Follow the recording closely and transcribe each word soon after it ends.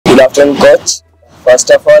Good afternoon, coach.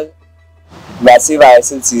 First of all, massive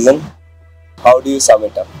ISL season. How do you sum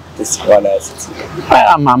it up, this one ISL season?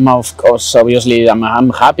 I'm of course, obviously,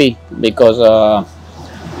 I'm happy because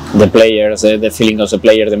the players, the feeling of the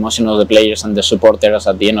players, the emotion of the players and the supporters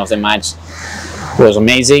at the end of the match was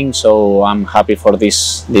amazing. So I'm happy for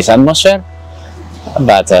this atmosphere.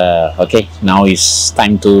 But okay, now it's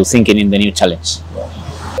time to thinking in the new challenge.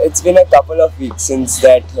 It's been a couple of weeks since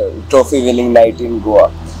that trophy winning night in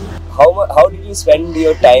Goa. How did you spend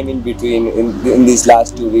your time in between in these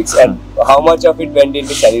last 2 weeks, and how much of it went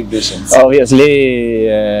into celebrations? Obviously,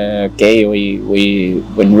 okay,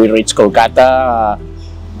 when we reached Kolkata,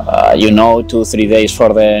 2-3 days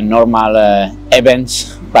for the normal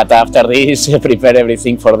events, but after this, prepare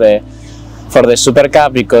everything for the Super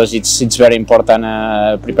Cup, because it's very important.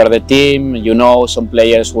 Prepare the team. Some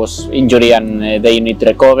players was injury and they need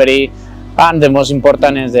recovery. And the most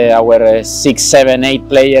important is our 6, 7, 8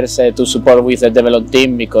 players to support with the developed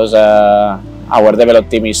team, because our developed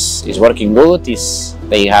team is working good.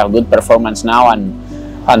 They have good performance now,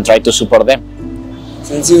 and try to support them.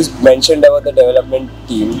 Since you mentioned about the development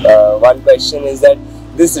team, one question is that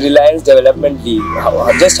this Reliance Development League,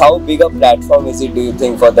 just how big a platform is it, do you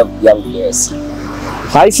think, for the young players?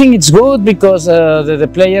 I think it's good because the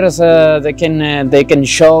players they can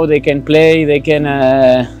show, they can play, they can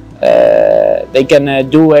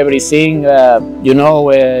do everything.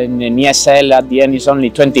 In ESL at the end it's only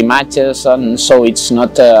 20 matches, and so it's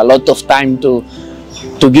not a lot of time to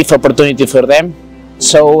give opportunity for them.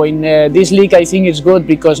 So in this league I think it's good,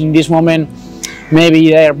 because in this moment maybe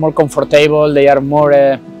they are more comfortable, they are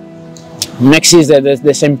more mixes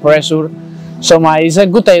the same pressure. So it's a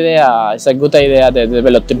good idea. It's a good idea to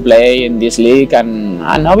develop to play in this league, and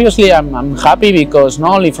obviously I'm happy, because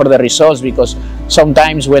not only for the results, because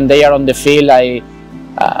sometimes when they are on the field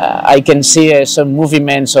I can see some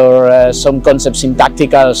movements or some concepts in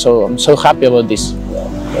tactical. So I'm so happy about this.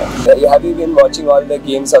 Have you been watching all the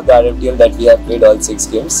games of the RFDL that we have played, all 6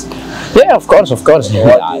 games? Yeah, of course.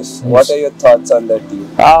 What are your thoughts on the team?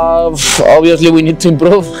 Obviously we need to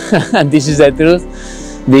improve, and this is the truth,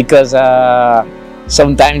 because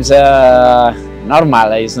sometimes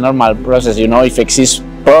it's a normal process. If exists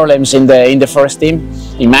problems in the first team,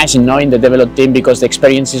 imagine in the developed team, because the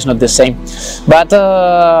experience is not the same. But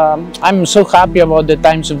I'm so happy about the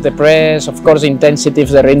times of the press. Of course, the intensity,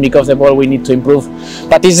 the rhythmic of the ball, we need to improve.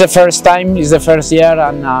 But it's the first time, it's the first year,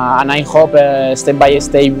 and I hope step by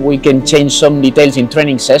step we can change some details in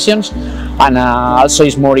training sessions, and also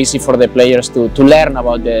it's more easy for the players to learn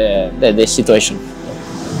about the situation.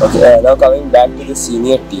 Okay, now coming back to the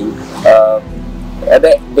senior team. At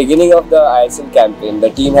the beginning of the ISL campaign,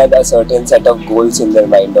 the team had a certain set of goals in their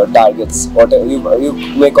mind, or targets. Whatever you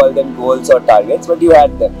may call them, goals or targets, but you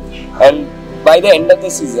had them. And by the end of the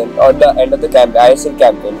season, or the end of the ISL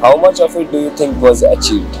campaign, how much of it do you think was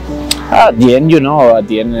achieved? At the end,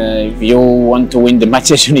 if you want to win the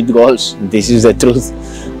matches, you need goals. This is the truth.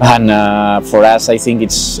 And for us, I think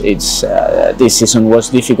it's this season was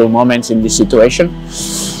difficult moments in this situation.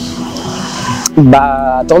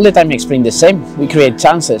 But all the time I explain the same, we create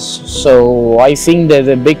chances. So I think that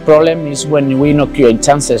the big problem is when we not create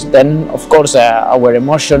chances. Then of course our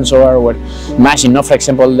emotions, or our imagine, for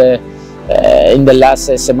example, in the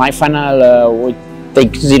last semi-final we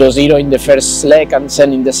take 0-0 in the first leg, and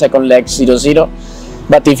then in the second leg 0-0.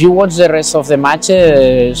 But if you watch the rest of the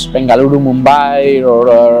matches, Bengaluru Mumbai,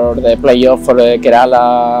 or the playoff for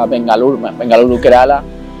Kerala, Bengaluru Kerala,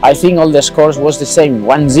 I think all the scores was the same,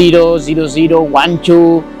 1-0, 0-0,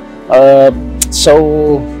 1-2.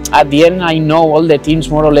 So at the end, I know all the teams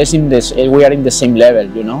more or less we are in the same level,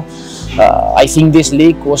 I think this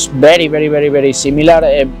league was very, very, very, very similar.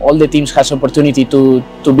 All the teams has opportunity to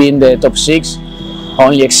be in the top 6,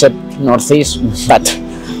 only except Northeast, but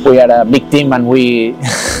we are a big team and we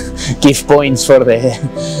give points for the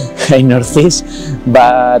Northeast.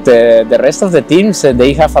 But the rest of the teams,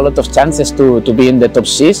 they have a lot of chances to be in the top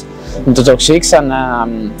 6, and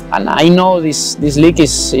I know this league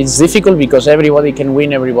is difficult, because everybody can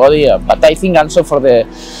win everybody. But I think also for the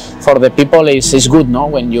people it's good,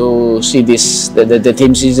 when you see the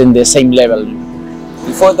teams is in the same level.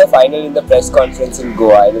 Before the final, in the press conference in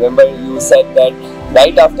Goa, I remember you said that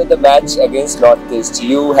right after the match against Northeast,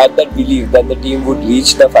 you had that belief that the team would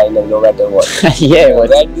reach the final no matter what. Yeah. Where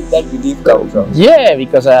did that belief come from? Yeah,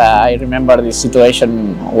 because I remember the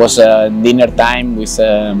situation was dinner time with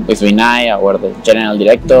Vinay, our general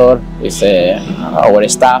director, with our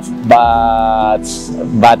staff.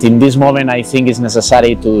 But in this moment, I think it's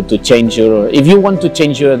necessary to change your. If you want to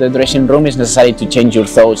change the dressing room, it's necessary to change your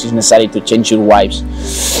thoughts. It's necessary to change your vibes.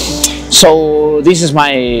 So this is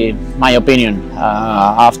my opinion.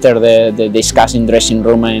 After the discussing dressing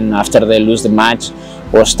room and after they lose the match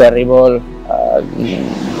was terrible.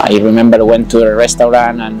 I remember went to a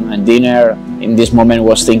restaurant and dinner. In this moment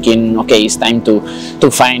was thinking, okay, it's time to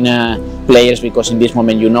find players, because in this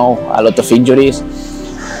moment you know a lot of injuries.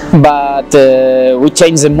 But we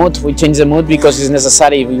changed the mood. We changed the mood because it's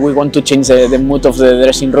necessary. If we want to change the mood of the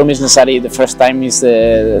dressing room, it's necessary. The first time is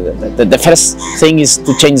the first thing is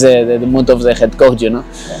to change the mood of the head coach. You know.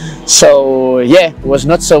 So yeah, it was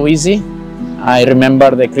not so easy. I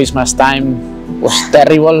remember the Christmas time was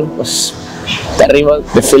terrible. Was terrible.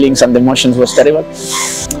 The feelings and the emotions was terrible.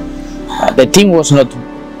 The team was not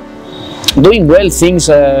doing well things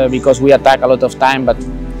because we attack a lot of time, but.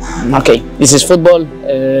 Okay, this is football.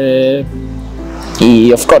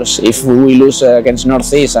 Of course, if we lose against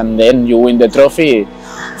Northeast and then you win the trophy,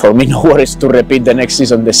 for me no worries to repeat the next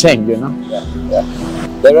season the same, you know. Yeah.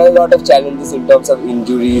 There are a lot of challenges in terms of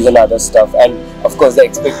injuries and other stuff, and of course the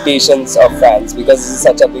expectations of fans, because this is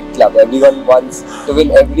such a big club. Everyone wants to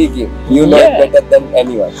win every game. You know it better than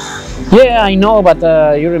anyone. Yeah, I know, but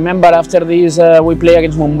you remember after this we play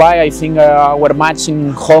against Mumbai. I think our match in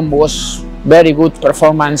home was very good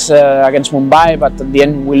performance against Mumbai, but at the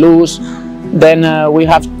end we lose. Then we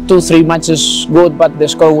have 2-3 matches good, but the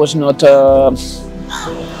score was not the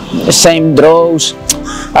same, draws.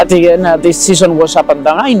 At the end, this season was up and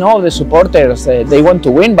down. I know the supporters, they want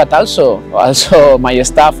to win, but also my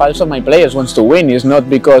staff, also my players wants to win. It's not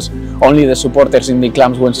because only the supporters in the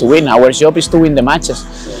clubs wants to win. Our job is to win the matches.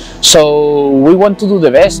 So we want to do the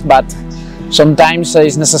best, but sometimes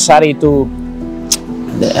it's necessary to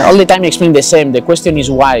all the time explain the same. The question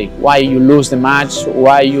is why. Why you lose the match,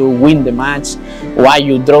 why you win the match, why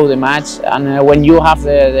you draw the match. And when you have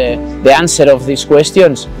the answer of these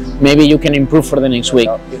questions, maybe you can improve for the next week.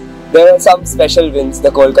 There are some special wins,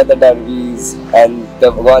 the Kolkata derbies and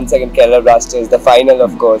the once again Kerala Blasters, the final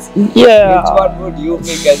of course. Yeah. Which one would you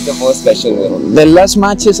pick as the most special win? The last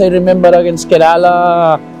matches I remember against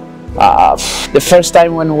Kerala, the first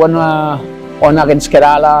time when won against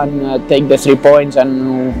Kerala and take the 3 points,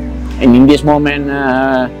 and in this moment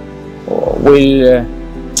we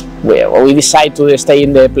decide to stay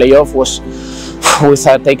in the playoff was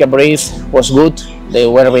with take a breath, was good. They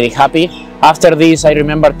were very happy. After this, I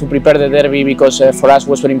remember to prepare the derby because for us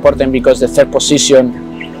was very important, because the third position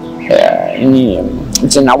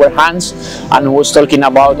it's in our hands, and was talking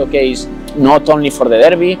about, okay, it's not only for the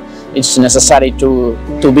derby, it's necessary to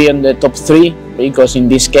be in the top 3, because in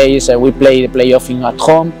this case we play the playoff at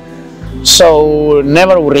home. So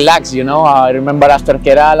never relax, you know. I remember after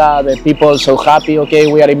Kerala, the people so happy, okay,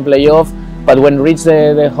 we are in playoff. But when reach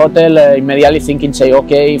the hotel, immediately thinking, say,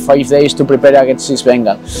 okay, 5 days to prepare against East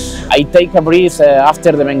Bengal. I take a breath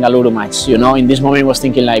after the Bengaluru match, you know. In this moment, I was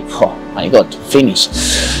thinking like, oh my God, finish.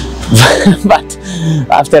 But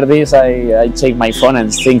after this, I check my phone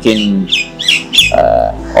and thinking,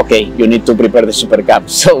 okay, you need to prepare the Super Cup.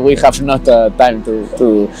 So we have not time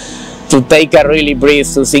to take a really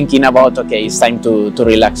breath, to thinking about, okay, it's time to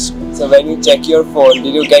relax. So when you check your phone,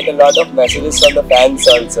 did you get a lot of messages from the fans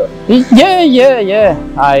also? Yeah.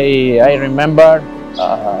 I remember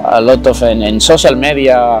a lot of in social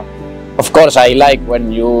media. Of course, I like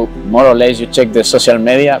when you more or less you check the social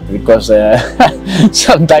media, because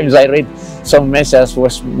sometimes I read some messages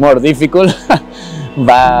was more difficult.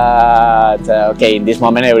 But okay, in this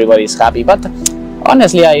moment everybody is happy. But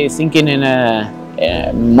honestly, I thinking in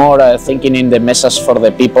more thinking in the message for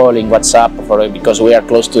the people in WhatsApp, because we are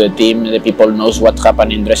close to the team. The people knows what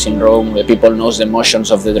happened in dressing room. The people knows the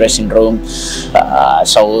emotions of the dressing room.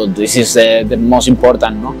 So this is the most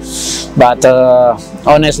important, no? But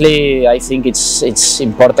honestly, I think it's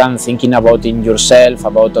important thinking about in yourself,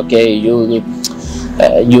 about, okay, you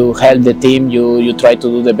help the team, you try to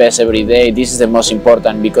do the best every day. This is the most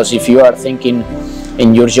important, because if you are thinking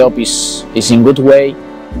in your job is in good way,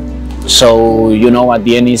 so you know at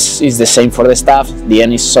the end is the same for the staff, the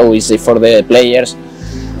end is so easy for the players.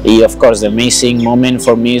 Of course, the amazing moment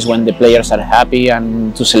for me is when the players are happy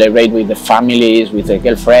and to celebrate with the families, with the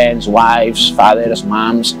girlfriends, wives, fathers,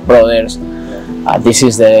 moms, brothers.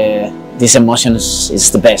 This emotion is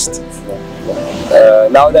the best.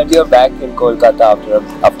 Now that you're back in Kolkata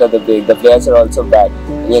after the break, the players are also back.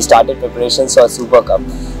 You started preparations for Super Cup.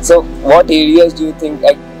 So what areas do you think,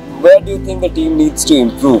 where do you think the team needs to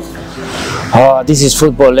improve? This is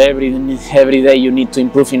football. Every day you need to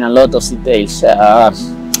improve in a lot of details.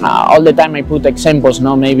 All the time I put examples.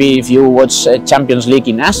 No, maybe if you watch Champions League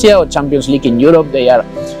in Asia or Champions League in Europe, they are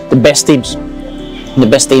the best teams. The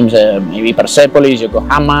best teams, maybe Persepolis,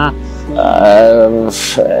 Yokohama,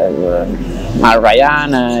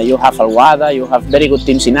 Ryan, you have Al-Wada, you have very good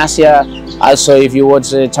teams in Asia. Also, if you watch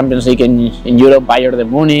the Champions League in Europe, Bayern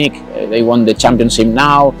Munich, they won the championship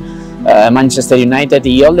now. Manchester United,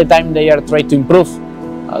 all the time they are trying to improve.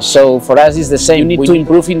 So for us it's the same. You need to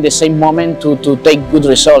improve in the same moment to take good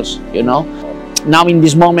results, you know. Now in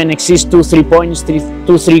this moment exists 2-3 points,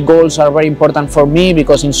 2-3 goals are very important for me,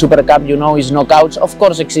 because in Super Cup, you know, it's knockouts. Of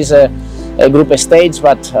course exists a group stage,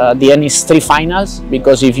 but the end is 3 finals,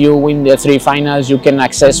 because if you win the 3 finals you can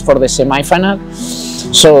access for the semi-final.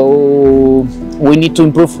 So we need to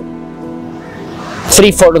improve.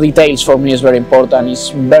 3-4 details for me is very important. It's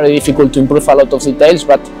very difficult to improve a lot of details,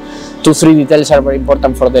 but 2-3 details are very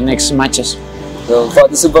important for the next matches. So for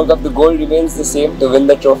the Super Cup, the goal remains the same to win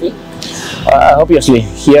the trophy? Obviously,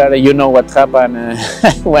 here you know what happened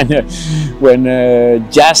when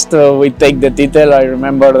just we take the title. I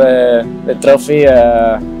remember the trophy.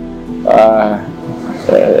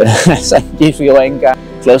 Sanjeev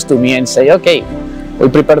close to me and say, "Okay, we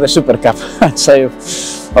prepare the Super Cup." So,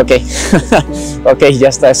 okay, okay,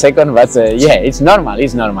 just a second, but yeah, it's normal.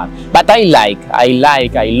 But I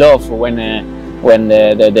love when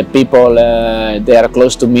the people they are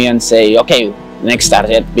close to me and say, "Okay, next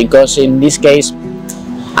target," because in this case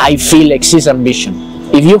I feel exists ambition.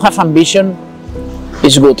 If you have ambition,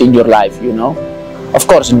 it's good in your life, you know. Of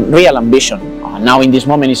course, real ambition. Now in this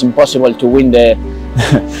moment it's impossible to win the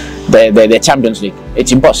the Champions League.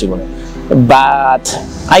 It's impossible. But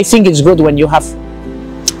I think it's good when you have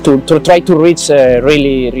to try to reach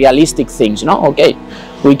really realistic things, you know. Okay,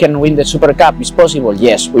 we can win the Super Cup, it's possible,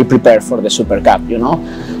 yes, we prepare for the Super Cup, you know.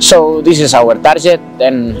 So this is our target.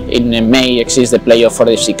 Then in May exists the playoff for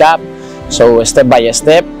the FC Cup, so step by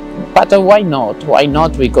step. But why not? Why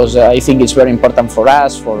not? Because I think it's very important for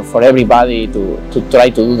us, for everybody to try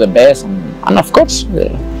to do the best, and of course,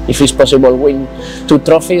 if it's possible win 2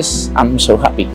 trophies, I'm so happy.